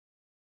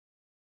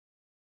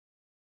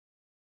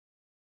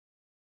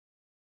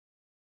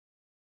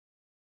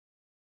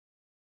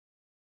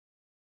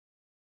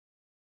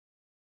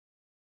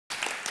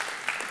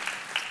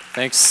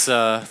Thanks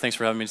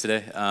for having me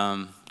today.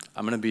 I'm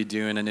going to be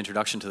doing an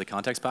introduction to the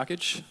context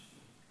package.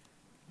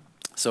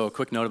 So a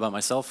quick note about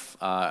myself.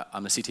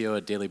 I'm the CTO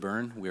at Daily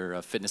Burn. We're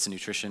a fitness and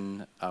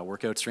nutrition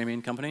workout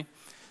streaming company.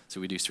 So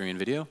we do streaming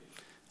video.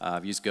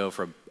 I've used Go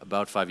for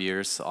about 5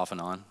 years, off and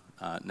on.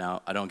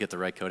 Now, I don't get to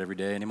write code every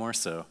day anymore,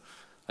 so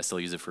I still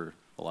use it for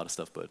a lot of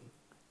stuff, but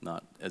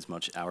not as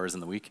much hours in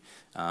the week.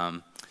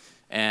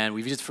 And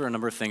we've used it for a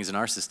number of things in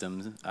our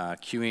systems,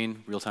 queuing,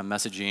 real-time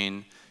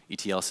messaging,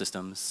 ETL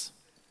systems.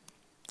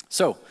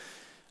 So,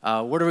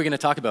 what are we going to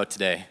talk about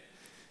today?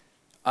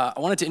 I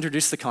wanted to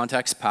introduce the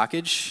context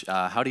package,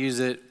 how to use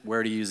it,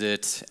 where to use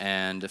it,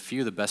 and a few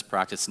of the best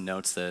practice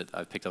notes that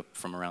I've picked up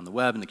from around the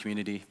web and the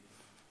community.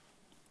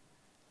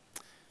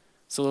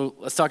 So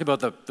let's talk about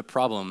the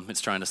problem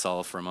it's trying to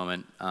solve for a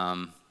moment.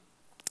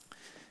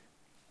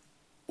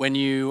 When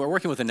you are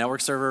working with a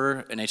network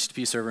server, an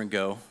HTTP server in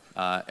Go,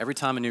 every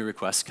time a new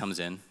request comes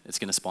in, it's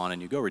going to spawn a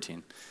new Go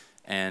routine.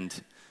 And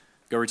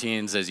Go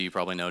routines, as you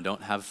probably know,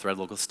 don't have thread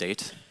local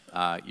state.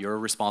 You're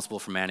responsible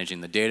for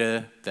managing the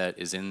data that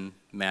is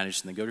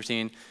managed in the Go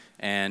routine,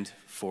 and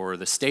for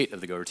the state of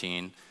the Go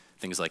routine,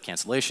 things like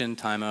cancellation,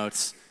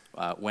 timeouts,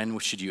 when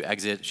should you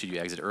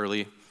exit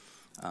early.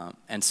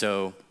 And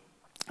so,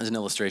 as an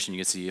illustration, you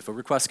can see if a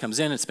request comes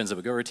in, it spins up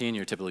a Go routine,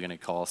 you're typically going to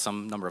call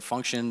some number of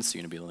functions, so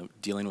you're going to be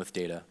dealing with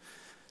data.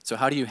 So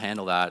how do you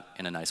handle that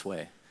in a nice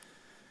way?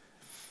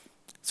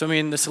 So I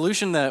mean, the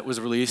solution that was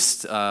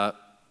released by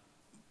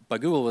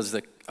Google was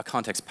a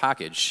context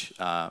package,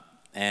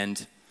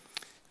 and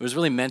it was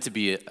really meant to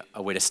be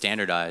a way to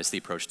standardize the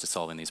approach to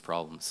solving these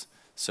problems.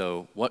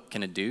 So what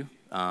can it do?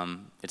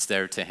 It's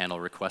there to handle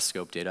request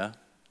scope data,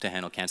 to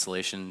handle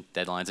cancellation,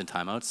 deadlines, and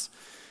timeouts.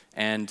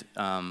 And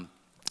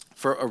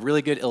for a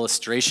really good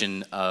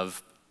illustration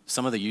of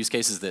some of the use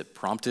cases that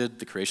prompted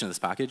the creation of this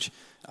package,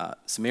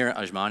 Samir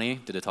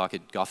Ajmani did a talk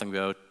at Gotham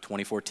Go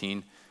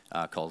 2014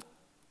 called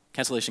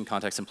Cancellation,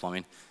 Context, and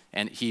Plumbing.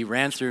 And he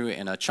ran through,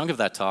 in a chunk of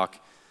that talk,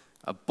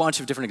 a bunch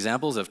of different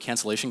examples of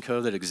cancellation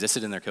code that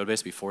existed in their code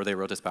base before they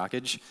wrote this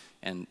package,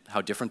 and how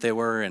different they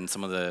were and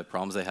some of the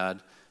problems they had.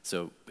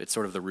 So it's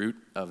sort of the root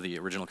of the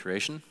original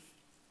creation.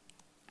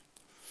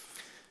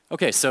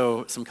 Okay,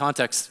 so some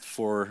context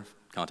for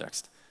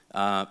context.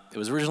 It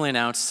was originally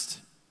announced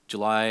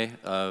July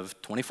of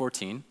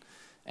 2014,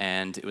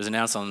 and it was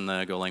announced on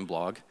the Golang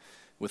blog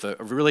with a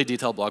really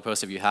detailed blog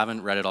post. If you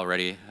haven't read it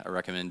already, I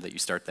recommend that you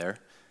start there.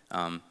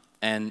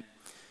 And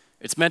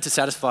it's meant to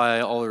satisfy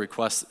all the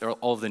requests, or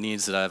all of the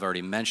needs that I've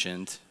already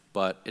mentioned,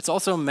 but it's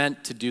also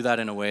meant to do that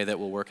in a way that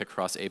will work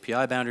across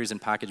API boundaries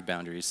and package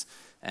boundaries.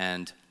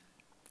 And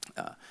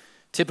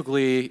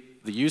typically,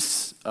 the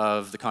use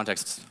of the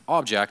context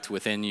object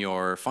within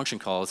your function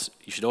calls,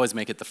 you should always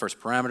make it the first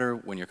parameter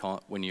when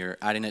you're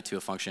adding it to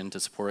a function to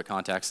support a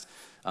context.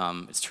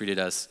 It's treated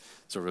as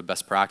sort of a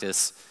best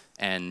practice,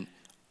 and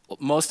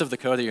most of the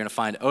code that you're going to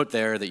find out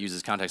there that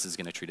uses context is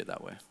going to treat it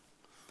that way.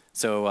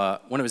 So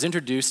when it was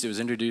introduced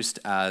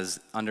as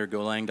under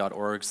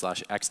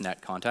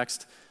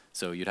golang.org/xnet-context.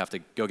 So you'd have to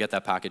go get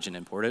that package and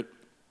import it.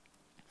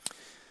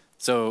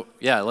 So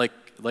yeah, like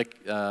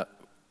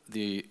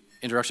the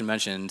introduction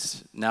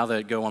mentioned, now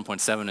that Go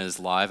 1.7 is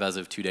live as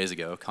of 2 days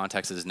ago,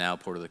 context is now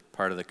part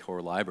of the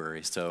core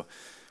library. So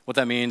what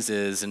that means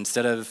is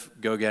instead of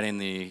Go getting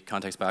the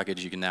context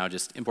package, you can now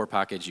just import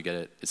package, you get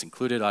it, it's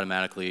included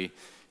automatically.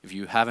 If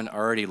you haven't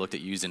already looked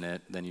at using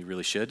it, then you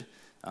really should.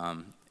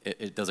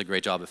 It does a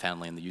great job of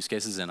handling the use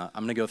cases, and I'm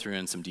going to go through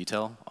in some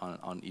detail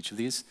on each of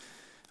these.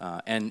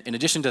 And in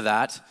addition to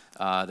that,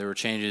 there were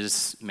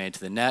changes made to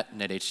the net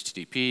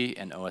HTTP,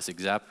 and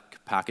OS-exec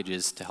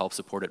packages to help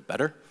support it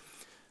better.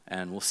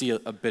 And we'll see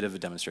a bit of a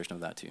demonstration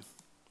of that too.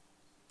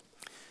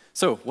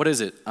 So what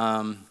is it?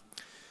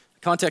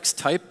 Context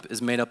type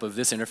is made up of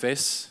this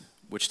interface,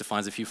 which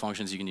defines a few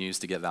functions you can use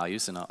to get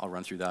values, and I'll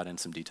run through that in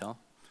some detail.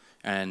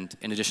 And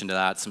in addition to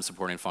that, some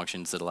supporting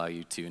functions that allow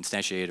you to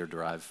instantiate or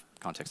derive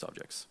context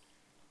objects.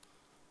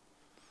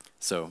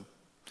 So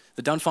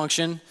the done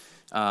function,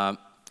 when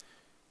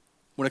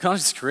a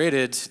context is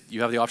created,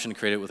 you have the option to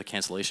create it with a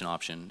cancellation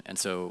option. And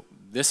so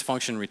this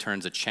function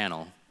returns a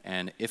channel.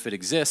 And if it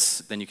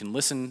exists, then you can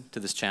listen to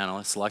this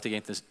channel, select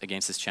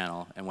against this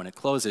channel, and when it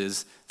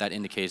closes, that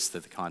indicates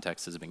that the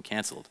context has been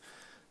canceled.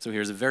 So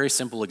here's a very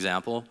simple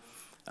example,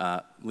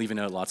 leaving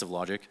out lots of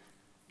logic,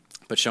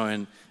 but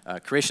showing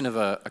creation of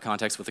a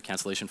context with a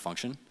cancellation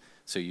function.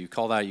 So you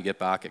call that, you get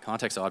back a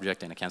context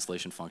object and a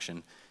cancellation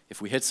function.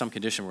 If we hit some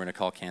condition, we're going to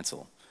call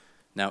cancel.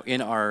 Now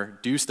in our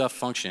do stuff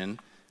function,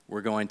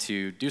 we're going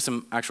to do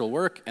some actual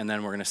work, and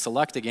then we're going to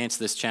select against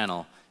this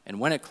channel. And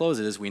when it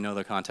closes, we know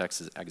the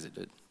context is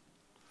exited.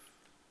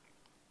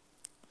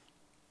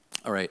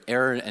 All right,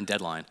 error and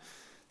deadline.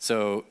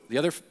 So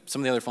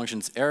some of the other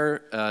functions,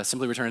 error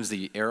simply returns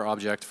the error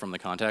object from the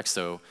context.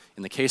 So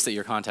in the case that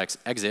your context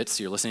exits,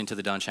 you're listening to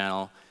the done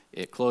channel,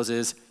 it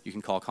closes, you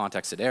can call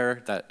context at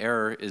error. That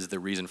error is the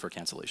reason for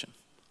cancellation.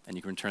 And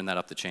you can return that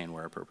up the chain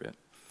where appropriate.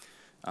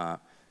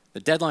 The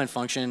deadline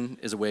function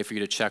is a way for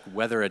you to check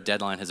whether a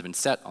deadline has been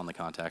set on the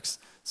context.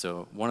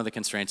 So one of the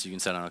constraints you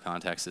can set on a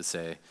context is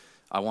say,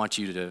 I want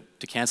you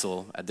to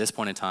cancel at this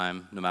point in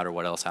time, no matter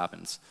what else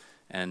happens.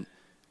 And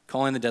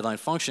calling the deadline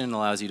function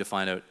allows you to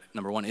find out,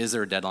 number one, is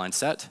there a deadline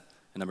set?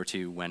 And number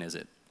two, when is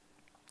it?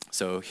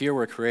 So here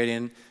we're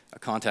creating a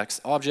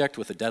context object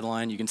with a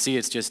deadline. You can see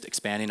it's just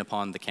expanding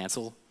upon the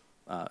cancel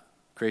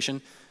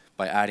creation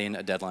by adding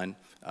a deadline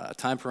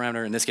time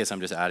parameter. In this case,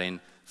 I'm just adding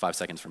 5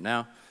 seconds from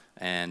now.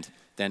 And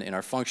then in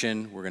our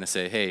function, we're going to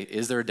say, hey,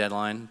 is there a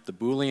deadline? The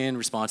Boolean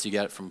response you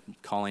get from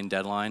calling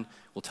deadline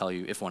will tell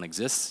you if one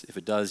exists. If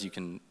it does, you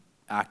can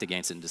act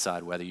against it and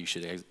decide whether you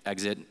should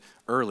exit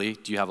early.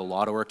 Do you have a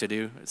lot of work to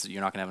do? So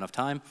you're not going to have enough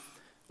time?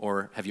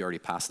 Or have you already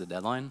passed the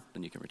deadline?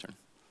 Then you can return.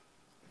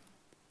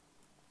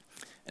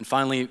 And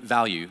finally,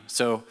 value.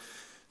 So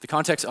the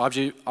context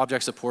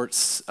object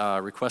supports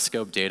request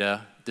scope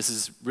data. This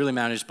is really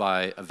managed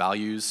by a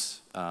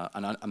values,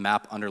 a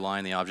map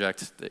underlying the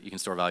object that you can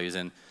store values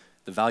in.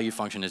 The value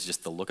function is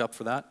just the lookup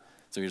for that.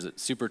 So here's a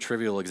super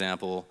trivial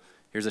example.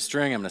 Here's a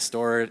string. I'm going to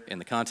store it in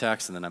the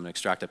context, and then I'm going to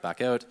extract it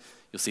back out.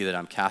 You'll see that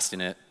I'm casting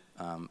it.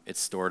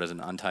 It's stored as an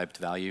untyped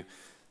value.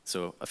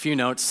 So a few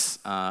notes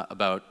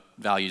about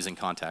values in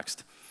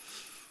context.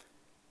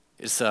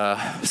 It's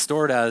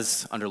stored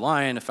as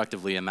underlying,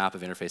 effectively a map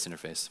of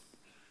interface.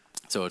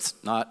 So it's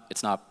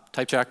not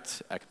type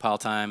checked at compile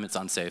time. It's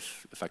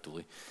unsafe,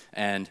 effectively,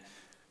 and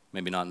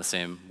maybe not in the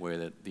same way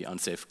that the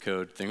unsafe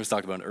code thing was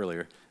talked about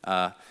earlier.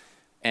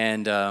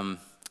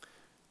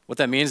 What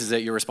that means is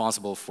that you're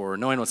responsible for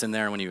knowing what's in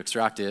there, and when you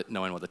extract it,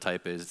 knowing what the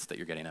type is that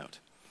you're getting out.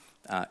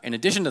 In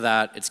addition to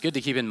that, it's good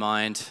to keep in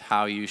mind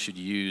how you should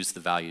use the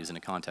values in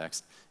a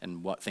context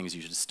and what things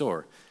you should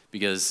store,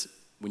 because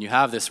when you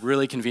have this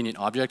really convenient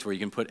object where you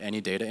can put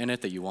any data in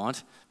it that you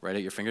want right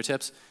at your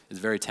fingertips, it's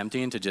very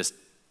tempting to just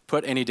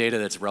put any data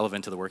that's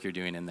relevant to the work you're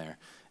doing in there.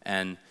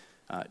 And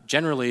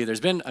generally,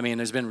 there's been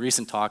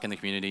recent talk in the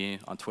community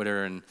on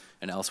Twitter and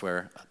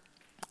elsewhere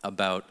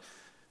about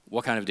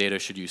what kind of data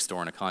should you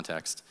store in a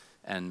context.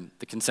 And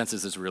the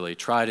consensus is really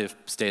try to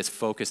stay as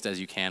focused as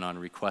you can on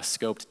request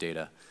scoped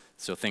data.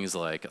 So things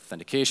like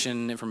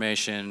authentication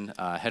information,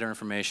 header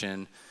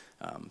information,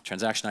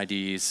 transaction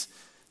IDs,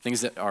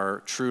 things that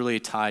are truly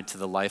tied to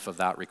the life of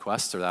that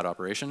request or that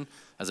operation,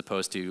 as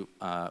opposed to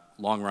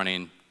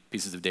long-running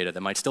pieces of data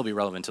that might still be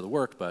relevant to the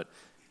work, but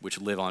which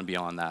live on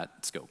beyond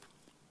that scope.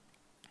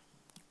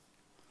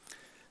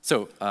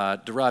 So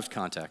derived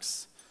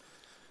contexts.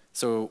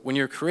 So when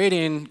you're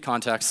creating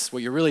contexts,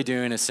 what you're really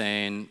doing is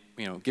saying,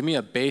 give me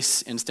a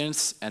base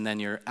instance, and then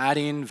you're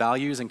adding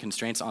values and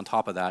constraints on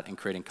top of that and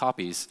creating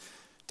copies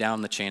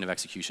down the chain of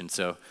execution.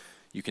 So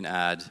you can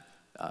add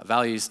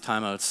values,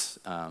 timeouts,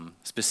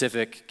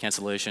 specific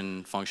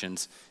cancellation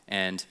functions,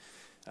 and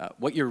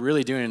what you're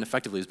really doing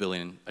effectively is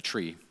building a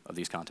tree of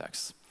these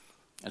contexts.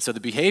 And so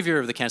the behavior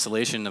of the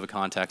cancellation of a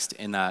context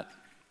in that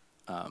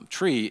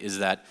tree is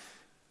that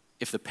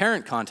if the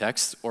parent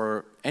context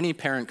or any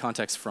parent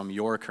context from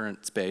your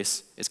current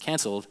space is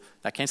canceled,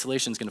 that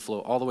cancellation is going to flow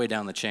all the way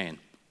down the chain.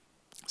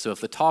 So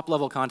if the top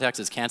level context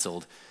is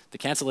canceled, the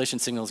cancellation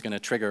signal is going to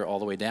trigger all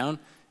the way down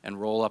and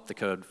roll up the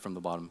code from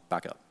the bottom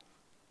back up.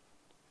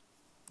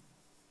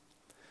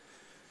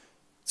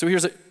 So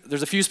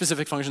there's a few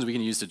specific functions we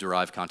can use to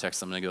derive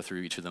context. I'm going to go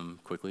through each of them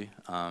quickly.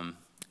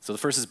 So the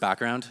first is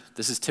background.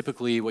 This is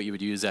typically what you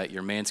would use at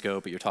your main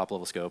scope, at your top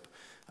level scope.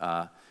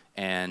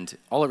 And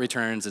all it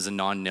returns is a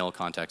non-nil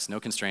context, no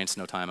constraints,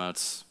 no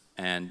timeouts,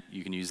 and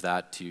you can use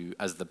that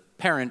as the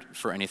parent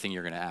for anything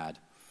you're going to add.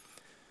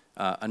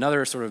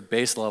 Another sort of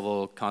base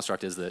level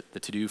construct is the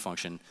to-do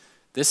function.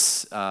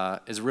 This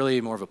is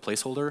really more of a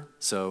placeholder.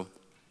 So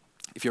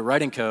if you're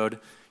writing code,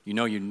 you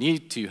know you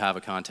need to have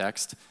a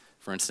context.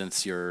 For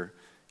instance, your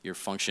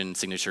function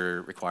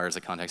signature requires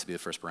a context to be the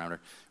first parameter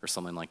or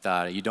something like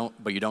that.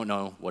 But you don't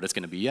know what it's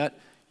going to be yet.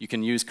 You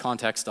can use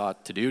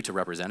context.todo to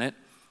represent it.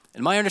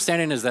 And my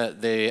understanding is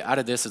that they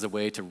added this as a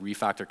way to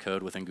refactor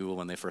code within Google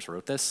when they first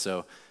wrote this.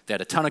 So they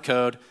had a ton of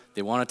code.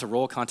 They wanted to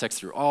roll context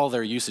through all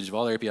their usage of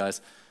all their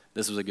APIs.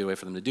 This was a good way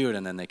for them to do it,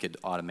 and then they could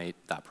automate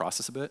that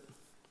process a bit.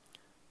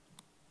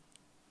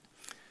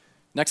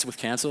 Next, with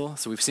cancel.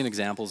 So we've seen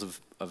examples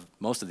of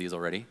most of these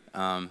already.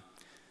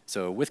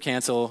 So with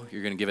cancel,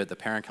 you're going to give it the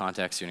parent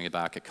context. You're going to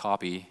get back a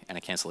copy and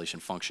a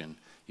cancellation function.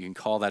 You can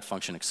call that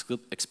function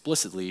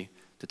explicitly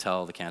to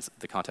tell the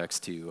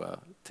context to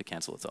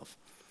cancel itself.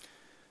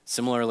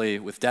 Similarly,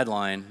 with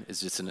deadline is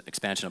just an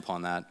expansion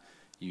upon that.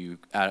 You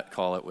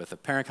call it with a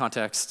parent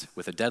context,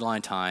 with a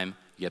deadline time.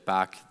 You get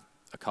back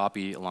a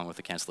copy along with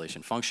the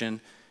cancellation function.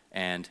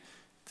 And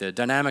the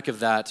dynamic of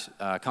that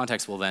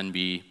context will then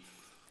be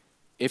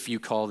if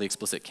you call the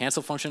explicit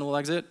cancel function, it will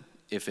exit.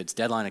 If its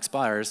deadline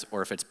expires,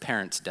 or if its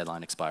parent's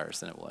deadline expires,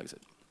 then it will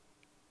exit,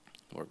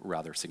 or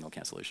rather signal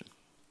cancellation.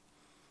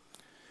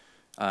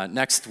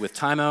 Next, with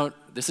timeout,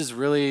 this is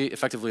really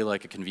effectively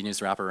like a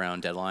convenience wrapper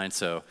around deadline.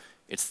 So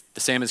it's the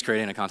same as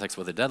creating a context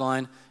with a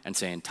deadline and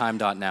saying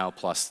time.now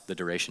plus the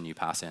duration you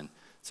pass in.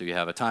 So you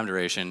have a time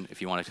duration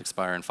if you want it to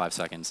expire in 5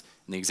 seconds.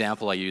 In the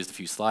example I used a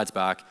few slides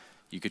back,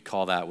 you could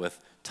call that with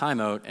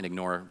timeout and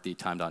ignore the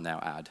time.now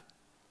add.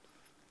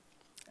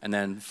 And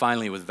then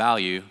finally with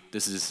value,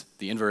 this is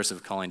the inverse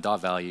of calling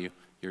 .value.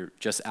 You're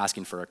just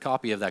asking for a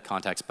copy of that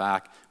context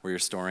back where you're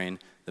storing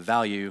the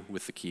value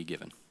with the key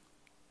given.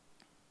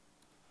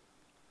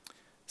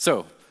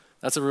 So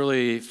that's a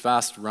really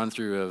fast run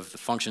through of the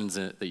functions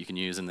that you can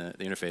use in the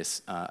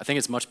interface. I think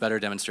it's much better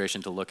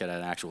demonstration to look at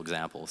an actual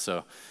example.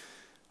 So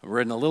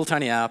we're in a little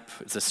tiny app.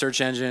 It's a search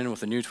engine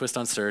with a new twist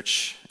on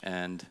search.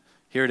 And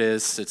here it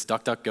is. It's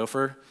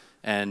DuckDuckGopher.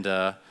 And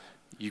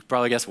you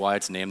probably guess why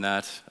it's named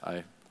that.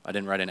 I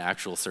didn't write an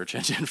actual search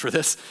engine for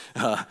this.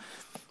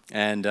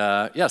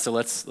 Yeah, so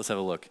let's have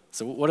a look.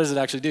 So what does it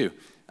actually do?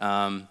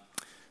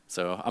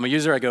 So I'm a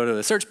user. I go to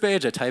the search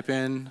page. I type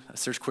in a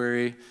search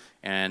query,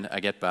 and I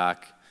get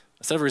back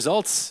a set of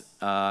results.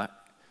 I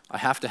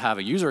have to have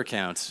a user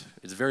account.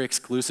 It's a very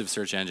exclusive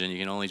search engine. You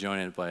can only join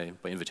it by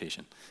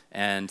invitation.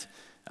 And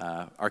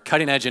our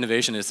cutting edge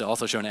innovation is to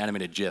also show an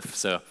animated GIF.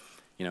 So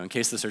in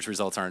case the search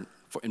results aren't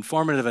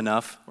informative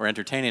enough or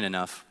entertaining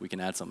enough, we can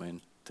add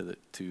something to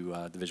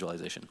the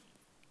visualization.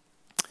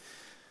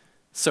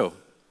 So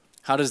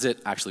how does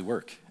it actually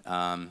work?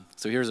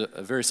 So here's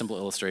a very simple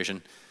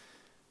illustration.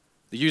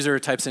 The user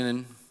types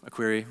in a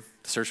query.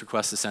 The search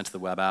request is sent to the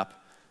web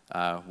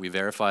app. We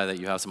verify that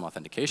you have some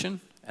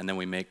authentication, and then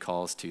we make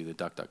calls to the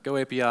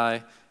DuckDuckGo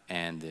API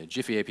and the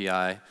Jiffy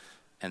API,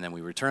 and then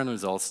we return the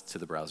results to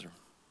the browser.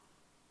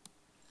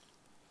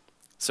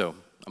 So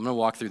I'm going to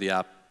walk through the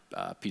app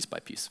piece by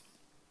piece.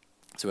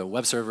 So we have a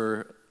web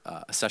server,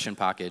 a session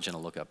package, and a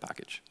lookup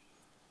package.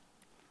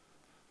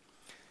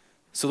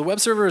 So the web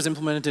server is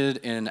implemented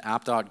in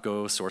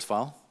app.go source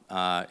file.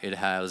 It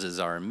houses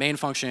our main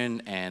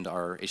function and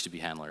our HTTP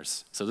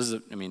handlers. So this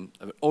is, an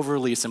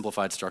overly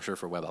simplified structure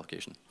for a web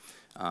application.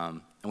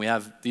 And we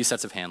have these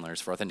sets of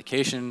handlers. For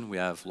authentication, we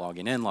have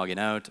login in, login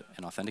out,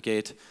 and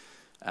authenticate.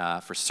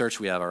 For search,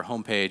 we have our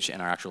home page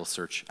and our actual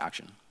search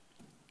action.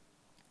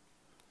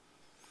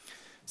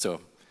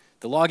 So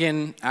the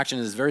login action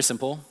is very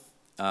simple.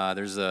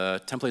 There's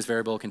a templates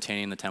variable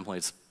containing the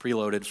templates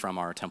preloaded from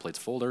our templates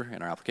folder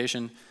in our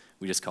application.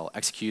 We just call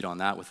execute on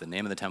that with the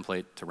name of the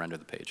template to render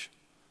the page.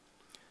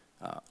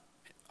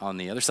 On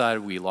the other side,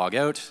 we log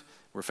out.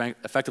 We're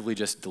effectively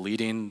just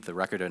deleting the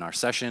record in our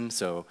session.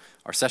 So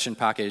our session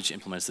package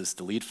implements this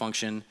delete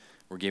function.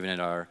 We're giving it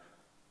our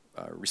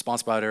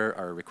response provider,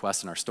 our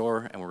request, and our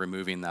store, and we're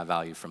removing that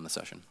value from the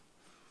session.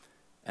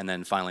 And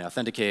then finally,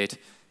 authenticate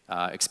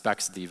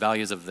expects the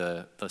values of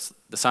the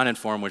sign-in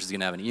form, which is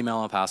going to have an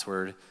email and a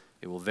password.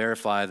 It will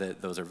verify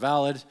that those are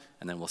valid,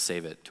 and then we'll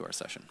save it to our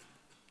session.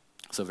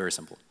 So very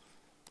simple.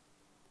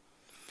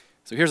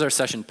 So here's our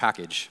session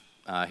package.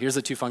 Here's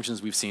the two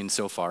functions we've seen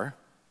so far.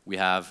 We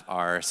have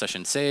our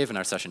session save and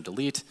our session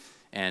delete.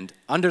 And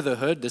under the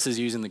hood, this is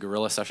using the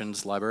Gorilla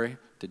Sessions library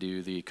to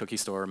do the cookie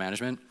store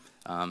management.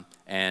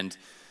 And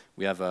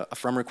we have a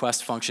from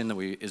request function that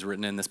is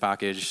written in this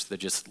package that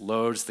just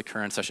loads the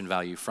current session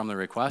value from the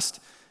request.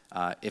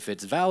 If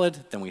it's valid,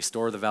 then we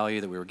store the value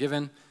that we were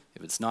given.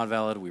 If it's not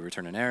valid, we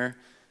return an error.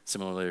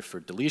 Similarly for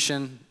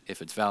deletion,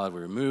 if it's valid,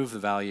 we remove the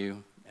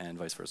value, and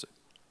vice versa.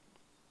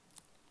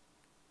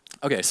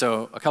 Okay,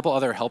 so a couple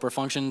other helper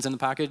functions in the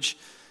package.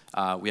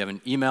 We have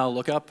an email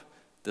lookup.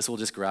 This will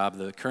just grab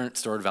the current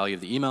stored value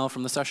of the email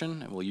from the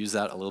session, and we'll use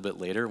that a little bit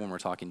later when we're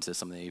talking to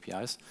some of the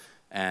APIs.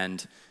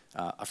 And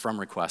a from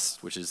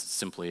request, which is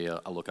simply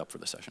a lookup for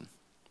the session.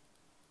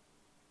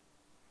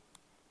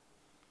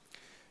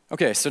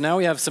 Okay, so now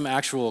we have some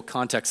actual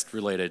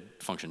context-related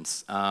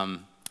functions. So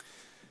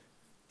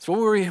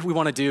what we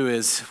want to do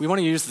is we want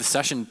to use the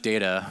session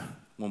data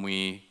when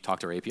we talk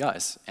to our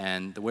APIs.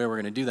 And the way we're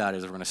going to do that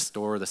is we're going to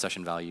store the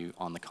session value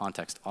on the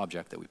context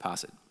object that we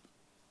pass it.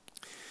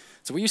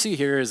 So what you see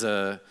here is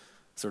a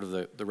sort of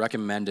the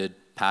recommended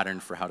pattern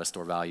for how to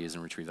store values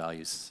and retrieve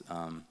values.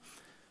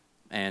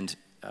 The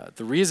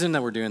reason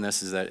that we're doing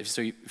this is that, if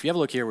you have a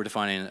look here, we're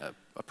defining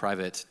a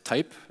private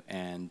type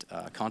and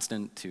a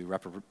constant to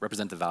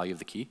represent the value of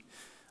the key.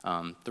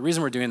 The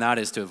reason we're doing that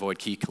is to avoid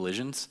key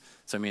collisions.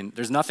 So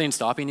there's nothing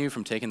stopping you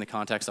from taking the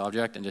context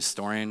object and just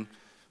storing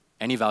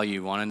any value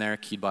you want in there,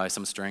 keyed by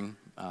some string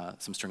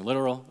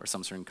literal or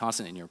some string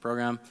constant in your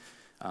program.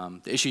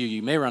 The issue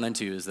you may run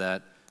into is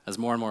that as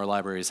more and more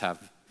libraries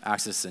have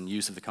access and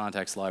use of the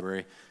context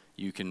library,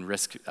 you can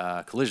risk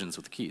collisions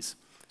with the keys.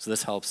 So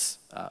this helps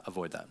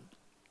avoid that.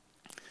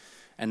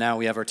 And now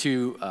we have our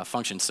two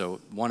functions.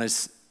 So one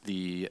is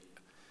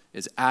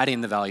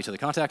adding the value to the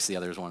context. The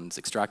other one is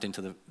extracting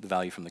the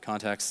value from the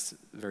context.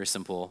 Very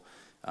simple.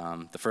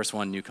 The first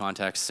one, new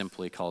context,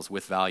 simply calls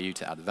with value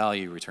to add the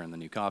value, return the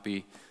new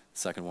copy. The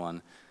second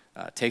one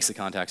takes the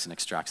context and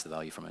extracts the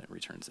value from it and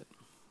returns it.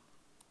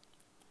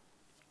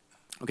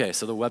 Okay,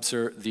 so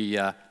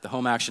the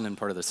home action and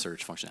part of the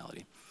search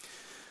functionality.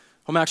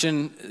 Home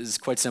action is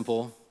quite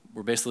simple.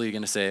 We're basically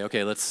going to say,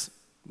 okay,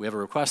 we have a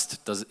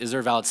request. Is there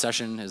a valid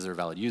session? Is there a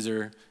valid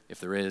user? If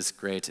there is,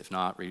 great. If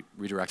not,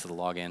 redirect to the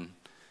login.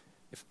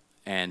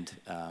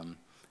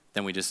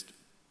 Then we just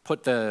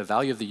put the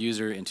value of the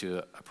user into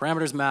a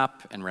parameters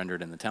map and render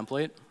it in the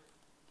template.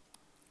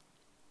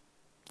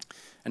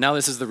 And now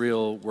this is the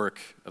real work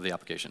of the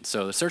application.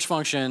 So the search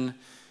function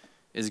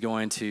is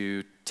going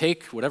to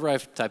take whatever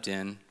I've typed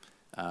in,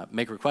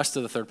 make requests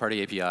to the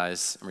third-party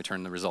APIs, and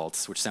return the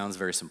results, which sounds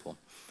very simple.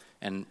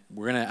 And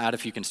we're going to add a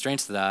few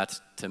constraints to that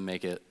to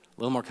make it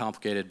a little more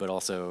complicated, but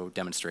also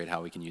demonstrate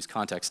how we can use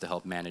context to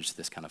help manage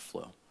this kind of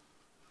flow.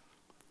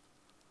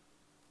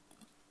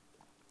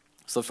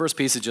 So the first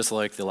piece is just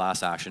like the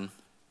last action.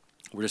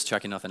 We're just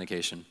checking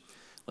authentication.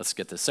 Let's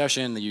get the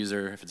session, the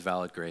user, if it's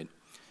valid, great.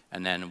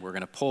 And then we're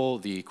going to pull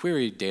the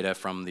query data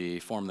from the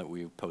form that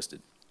we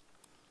posted.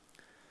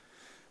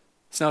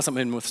 So now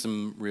something with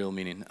some real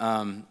meaning.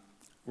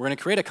 We're going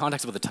to create a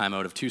context with a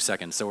timeout of 2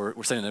 seconds. So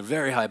we're setting a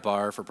very high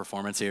bar for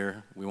performance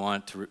here. We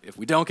want to, if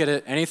we don't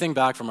get anything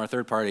back from our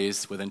third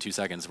parties within 2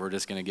 seconds, we're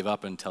just going to give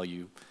up and tell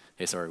you,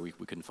 hey, sorry, we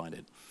couldn't find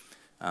it.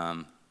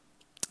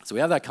 So we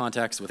have that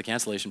context with a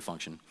cancellation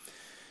function.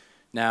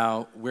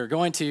 Now, we're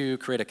going to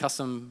create a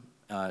custom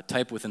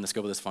type within the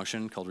scope of this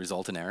function called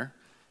result and error.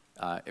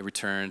 It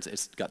returns,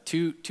 it's got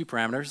two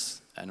parameters,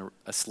 and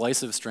a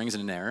slice of strings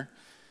and an error.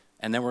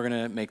 And then we're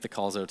going to make the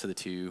calls out to the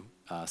two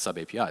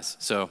sub-APIs.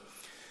 So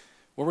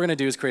what we're going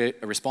to do is create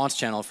a response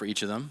channel for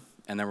each of them,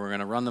 and then we're going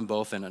to run them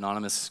both in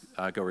anonymous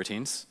Go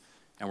routines,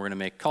 and we're going to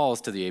make calls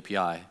to the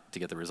API to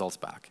get the results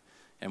back.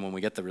 And when we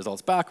get the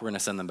results back, we're going to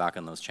send them back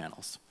on those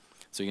channels.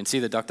 So you can see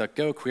the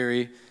DuckDuckGo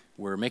query.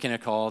 We're making a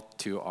call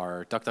to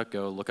our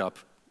DuckDuckGo lookup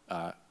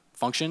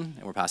function,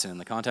 and we're passing in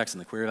the context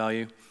and the query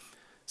value.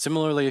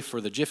 Similarly,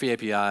 for the Jiffy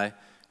API,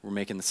 we're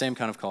making the same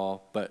kind of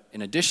call, but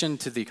in addition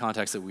to the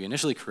context that we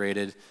initially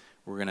created,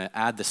 we're going to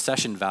add the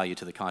session value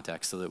to the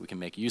context so that we can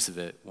make use of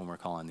it when we're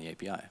calling the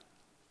API.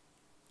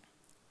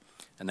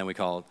 And then we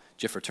call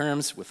Jiff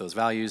returns with those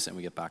values, and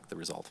we get back the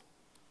result.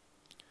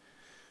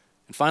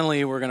 And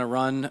finally, we're going to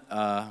run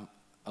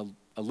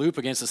a loop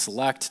against a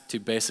select to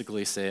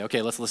basically say,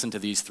 OK, let's listen to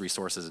these 3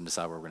 sources and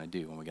decide what we're going to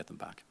do when we get them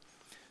back.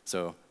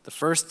 So the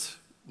first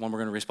one we're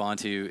going to respond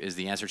to is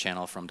the answer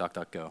channel from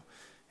DuckDuckGo.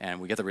 And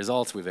we get the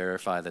results. We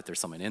verify that there's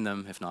something in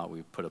them. If not,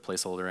 we put a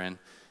placeholder in.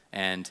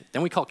 And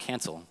then we call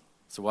cancel.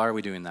 So why are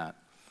we doing that?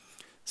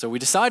 So we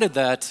decided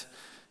that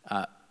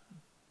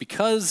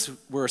because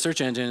we're a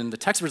search engine, the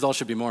text result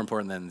should be more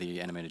important than the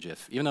animated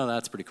GIF, even though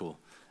that's pretty cool.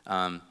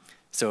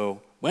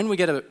 So when we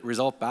get a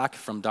result back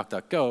from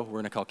DuckDuckGo, we're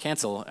going to call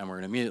cancel, and we're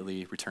going to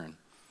immediately return.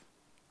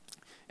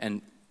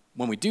 And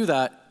when we do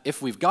that,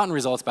 if we've gotten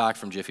results back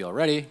from Jiffy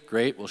already,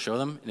 great, we'll show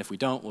them. And if we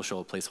don't, we'll show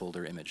a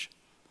placeholder image.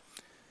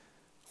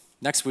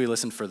 Next, we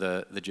listen for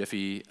the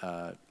Jiffy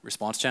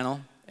response channel.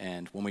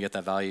 And when we get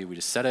that value, we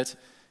just set it.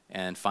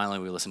 And finally,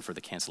 we listen for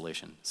the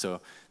cancellation.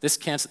 So this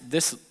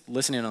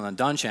listening on the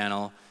done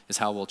channel is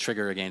how we'll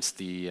trigger against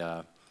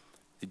the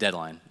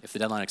deadline. If the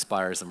deadline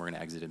expires, then we're going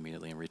to exit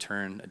immediately and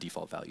return a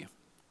default value.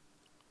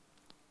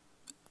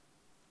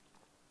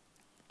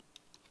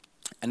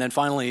 And then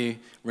finally,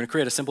 we're going to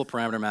create a simple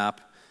parameter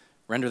map,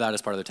 render that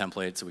as part of the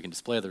template so we can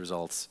display the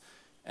results.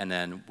 And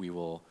then we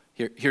will,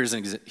 here's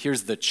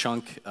the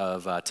chunk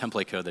of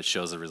template code that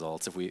shows the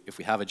results. If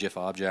we have a GIF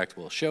object,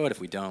 we'll show it.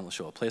 If we don't, we'll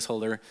show a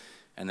placeholder.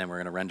 And then we're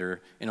going to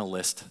render in a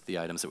list the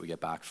items that we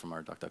get back from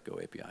our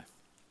DuckDuckGo API.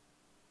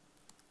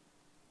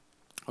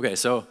 OK,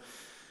 so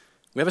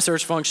we have a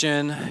search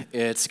function.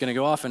 It's going to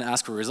go off and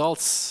ask for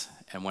results.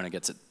 And when it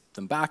gets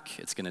them back,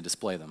 it's going to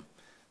display them.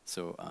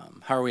 So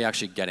how are we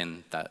actually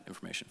getting that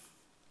information?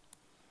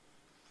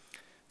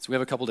 So we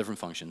have a couple different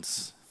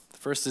functions. The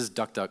first is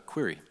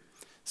DuckDuckQuery.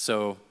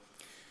 So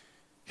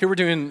here we're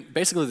doing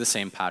basically the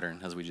same pattern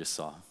as we just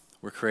saw.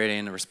 We're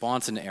creating a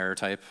response and error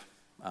type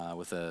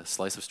with a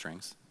slice of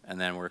strings. And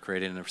then we're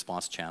creating a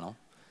response channel.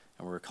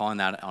 And we're calling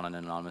that on an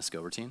anonymous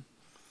Go routine.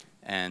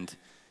 And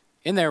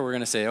in there, we're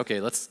going to say, OK,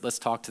 let's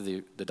talk to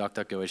the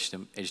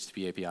DuckDuckGo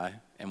HTTP API.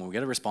 And when we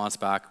get a response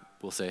back,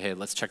 we'll say, hey,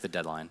 let's check the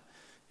deadline.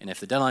 And if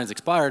the deadline is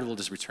expired, we'll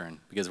just return,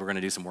 because we're going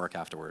to do some work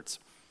afterwards.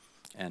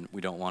 And we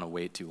don't want to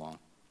wait too long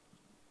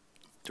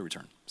to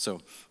return.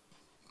 So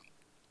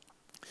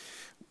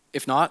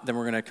if not, then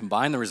we're going to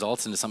combine the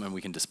results into something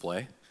we can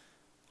display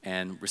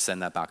and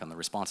send that back on the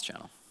response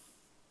channel.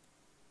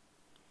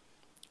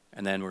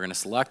 And then we're going to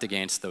select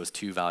against those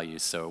 2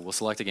 values. So we'll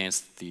select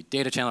against the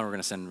data channel we're going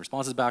to send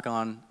responses back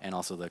on, and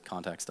also the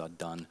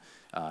context.done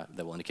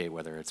that will indicate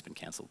whether it's been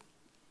canceled.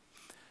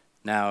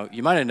 Now,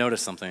 you might have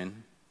noticed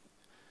something.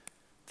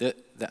 The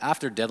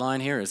after deadline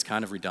here is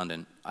kind of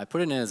redundant. I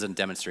put it in as a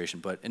demonstration,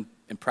 but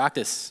in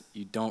practice,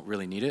 you don't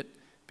really need it,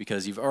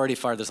 because you've already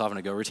fired this off in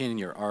a Go routine, and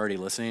you're already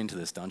listening to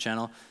this done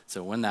channel.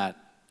 So when that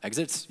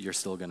exits, you're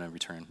still going to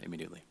return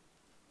immediately.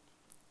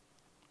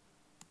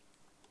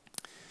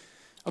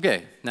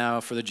 OK,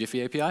 now for the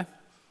Jiffy API.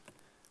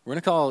 We're going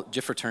to call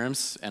Jiff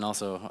returns, and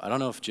also, I don't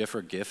know if Jiff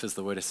or GIF is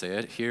the way to say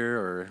it here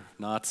or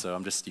not, so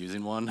I'm just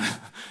using one.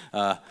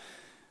 We're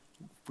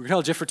going to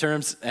call Jiff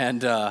returns,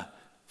 and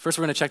first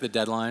we're going to check the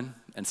deadline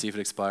and see if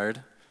it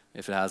expired.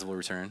 If it has, we'll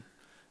return.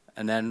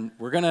 And then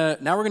we're going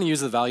to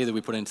use the value that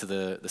we put into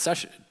the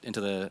session,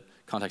 into the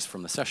context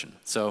from the session.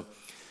 So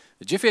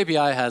the Jiffy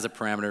API has a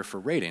parameter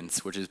for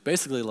ratings, which is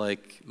basically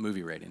like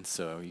movie ratings.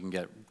 So you can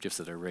get GIFs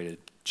that are rated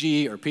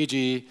G or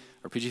PG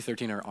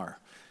 13 or R.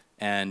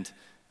 And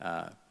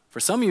For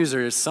some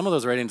users, some of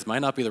those ratings might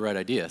not be the right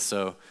idea.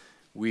 So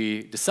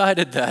we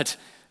decided that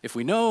if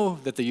we know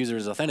that the user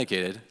is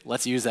authenticated,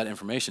 let's use that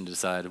information to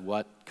decide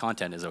what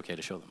content is OK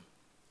to show them.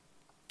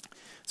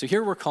 So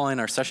here we're calling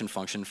our session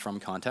function from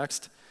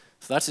context.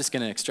 So that's just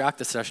going to extract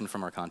the session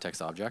from our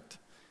context object.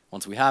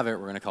 Once we have it,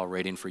 we're going to call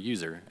rating for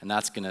user. And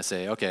that's going to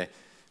say, OK,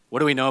 what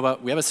do we know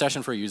about? We have a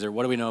session for a user.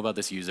 What do we know about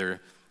this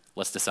user?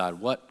 Let's decide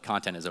what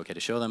content is OK to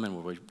show them, and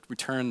we'll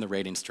return the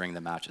rating string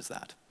that matches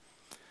that.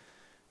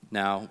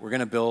 Now, we're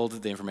going to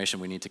build the information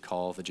we need to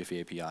call the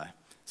Jiffy API.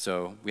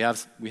 So we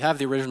have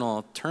the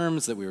original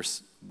terms that we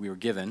were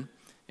given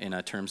in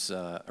a terms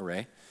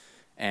array,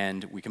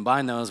 and we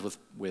combine those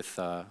with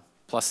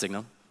plus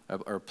signal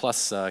or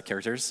plus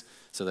characters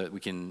so that we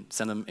can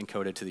send them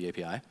encoded to the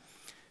API.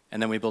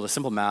 And then we build a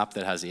simple map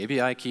that has the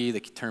API key, the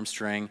term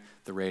string,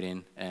 the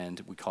rating, and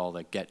we call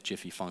the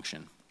getJiffy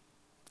function.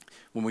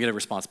 When we get a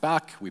response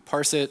back, we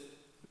parse it,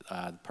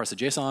 parse the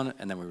JSON,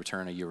 and then we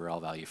return a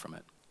URL value from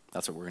it.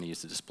 That's what we're going to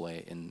use to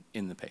display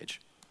in the page.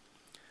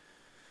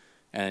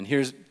 And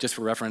here's, just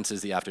for reference,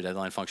 is the after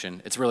deadline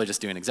function. It's really just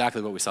doing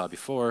exactly what we saw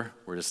before.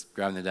 We're just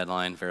grabbing the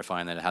deadline,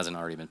 verifying that it hasn't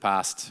already been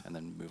passed, and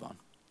then move on.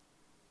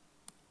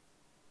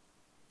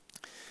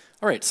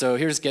 All right, so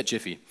here's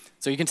getJiffy.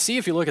 So you can see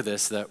if you look at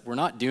this that we're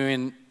not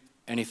doing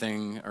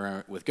anything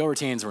with Go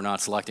routines. We're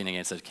not selecting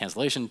against a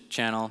cancellation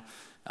channel.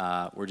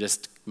 We're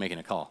just making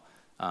a call.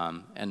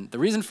 And the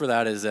reason for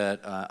that is that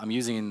I'm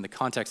using the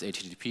context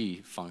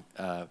HTTP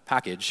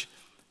package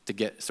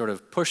to sort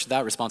of push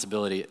that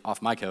responsibility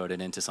off my code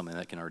and into something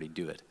that can already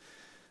do it.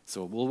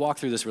 So we'll walk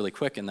through this really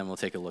quick, and then we'll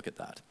take a look at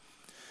that.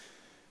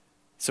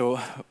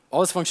 So all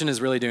this function is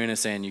really doing is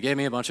saying, you gave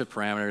me a bunch of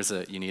parameters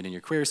that you need in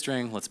your query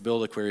string. Let's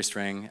build a query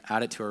string,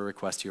 add it to our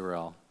request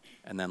URL,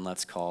 and then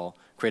let's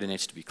create an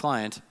HTTP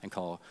client and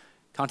call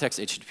context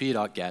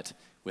HTTP.get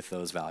with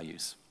those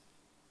values.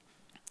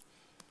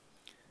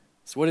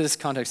 So what is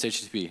context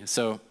HTTP?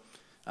 So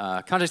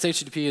context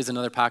HTTP is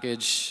another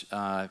package.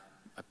 I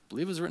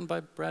believe it was written by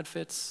Brad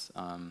Fitz.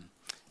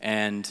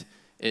 And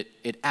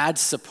it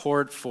adds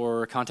support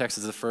for context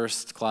as the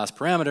first class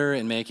parameter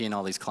in making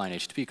all these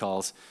client HTTP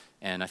calls.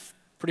 And I'm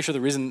pretty sure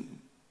the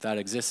reason that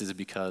exists is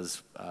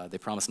because they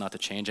promise not to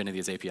change any of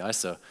these APIs,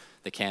 so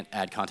they can't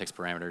add context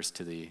parameters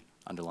to the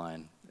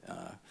underlying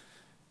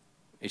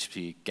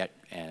HTTP get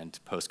and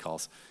post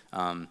calls.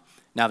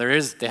 Now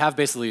they have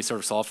basically sort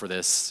of solved for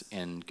this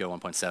in Go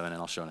 1.7, and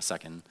I'll show in a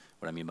second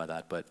what I mean by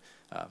that, but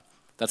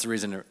that's the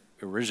reason it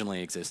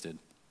originally existed.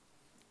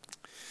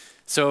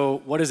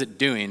 So what is it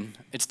doing?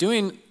 It's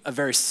doing a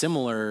very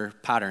similar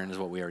pattern as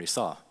what we already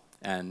saw,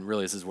 and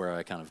really this is where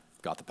I kind of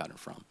got the pattern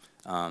from.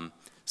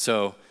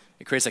 So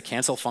it creates a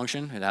cancel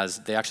function.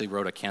 They actually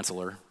wrote a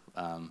canceller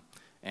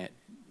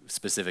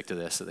specific to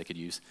this that they could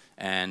use,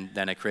 and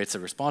then it creates a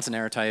response and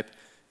error type,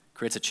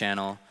 creates a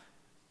channel,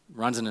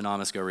 runs an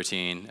anonymous Go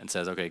routine, and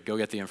says, OK, go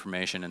get the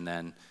information and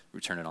then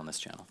return it on this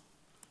channel.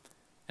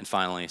 And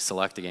finally,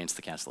 select against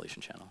the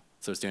cancellation channel.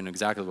 So it's doing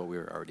exactly what we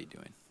were already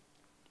doing.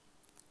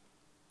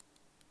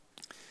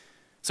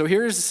 So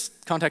here's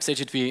context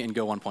HTTP in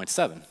Go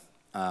 1.7.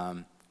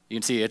 You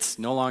can see it's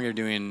no longer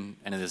doing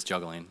any of this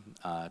juggling.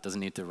 It doesn't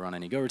need to run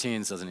any Go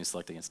routines, doesn't need to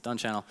select against done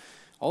channel.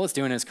 All it's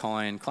doing is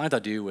calling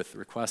client.do with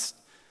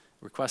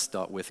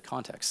request.with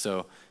context.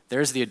 So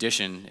there's the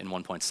addition in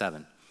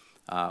 1.7.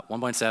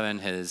 1.7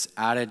 has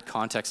added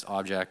context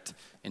object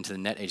into the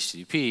net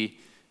HTTP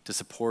to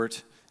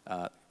support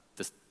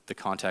the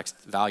context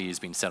values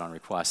being set on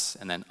requests.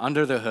 And then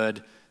under the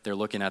hood, they're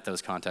looking at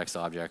those context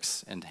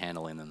objects and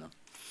handling them.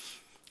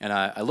 And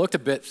I looked a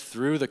bit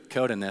through the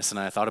code in this, and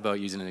I thought about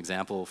using an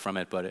example from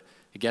it, but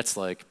it gets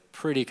like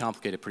pretty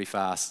complicated pretty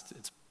fast.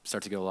 It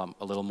starts to go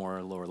a little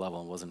more lower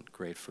level and wasn't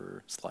great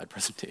for slide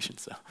presentation.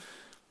 So.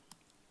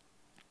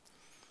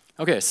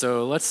 OK,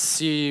 so let's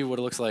see what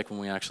it looks like when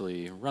we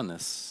actually run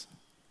this.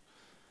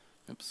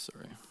 Oops,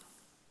 sorry.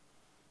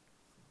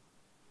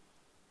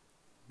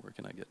 Where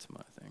can I get to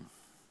my thing?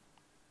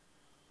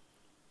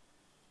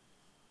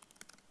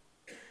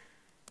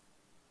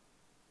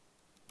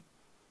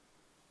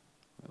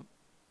 Oh.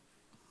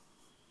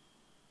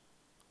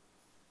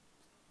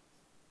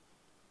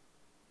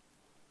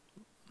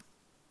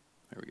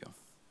 There we go.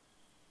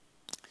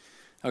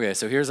 OK,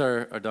 so here's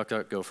our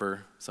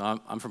duck.gopher. So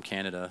I'm from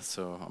Canada,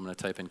 so I'm going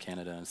to type in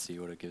Canada and see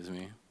what it gives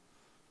me.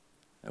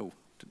 Oh,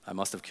 I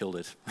must have killed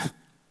it.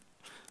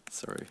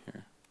 Sorry,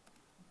 here.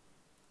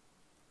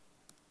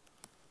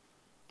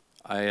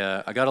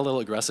 I got a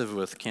little aggressive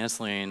with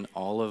canceling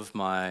all of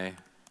my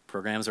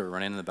programs that were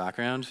running in the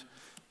background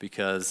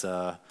because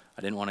I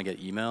didn't want to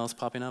get emails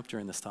popping up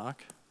during this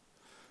talk.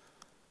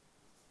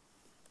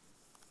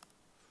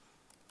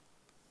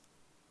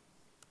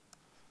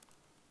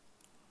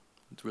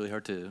 It's really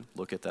hard to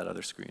look at that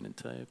other screen and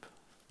type.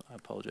 I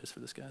apologize for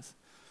this, guys.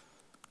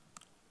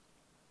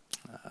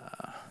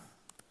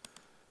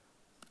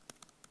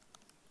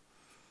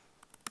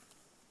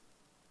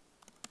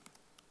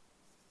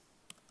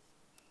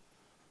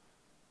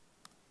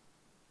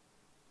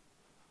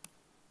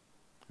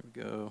 Here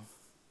we go.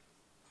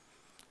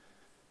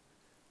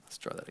 Let's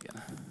try that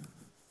again.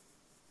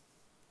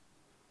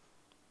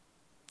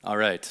 All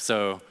right,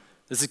 so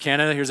this is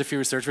Canada. Here's a few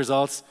research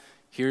results.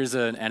 Here's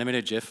an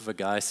animated GIF of a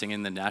guy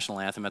singing the national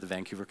anthem at the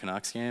Vancouver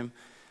Canucks game,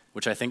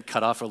 which I think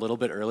cut off a little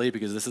bit early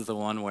because this is the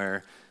one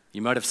where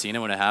you might have seen it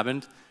when it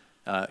happened.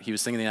 He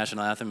was singing the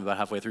national anthem. About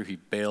halfway through, he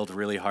bailed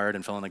really hard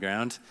and fell on the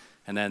ground.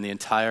 And then the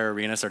entire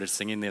arena started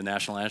singing the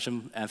national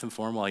anthem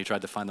for him while he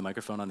tried to find the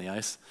microphone on the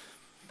ice.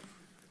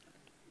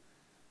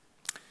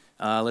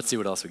 Let's see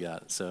what else we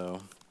got.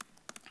 So,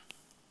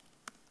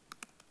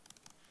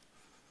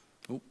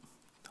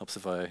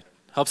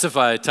 helps if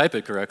I type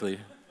it correctly.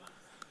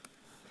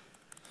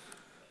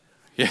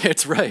 Yeah,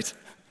 it's right.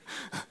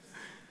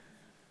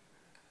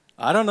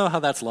 I don't know how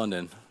that's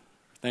London.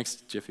 Thanks,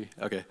 Jiffy.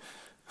 Okay.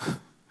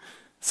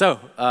 So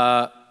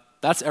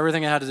that's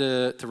everything I had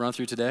to run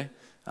through today.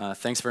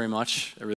 Thanks very much.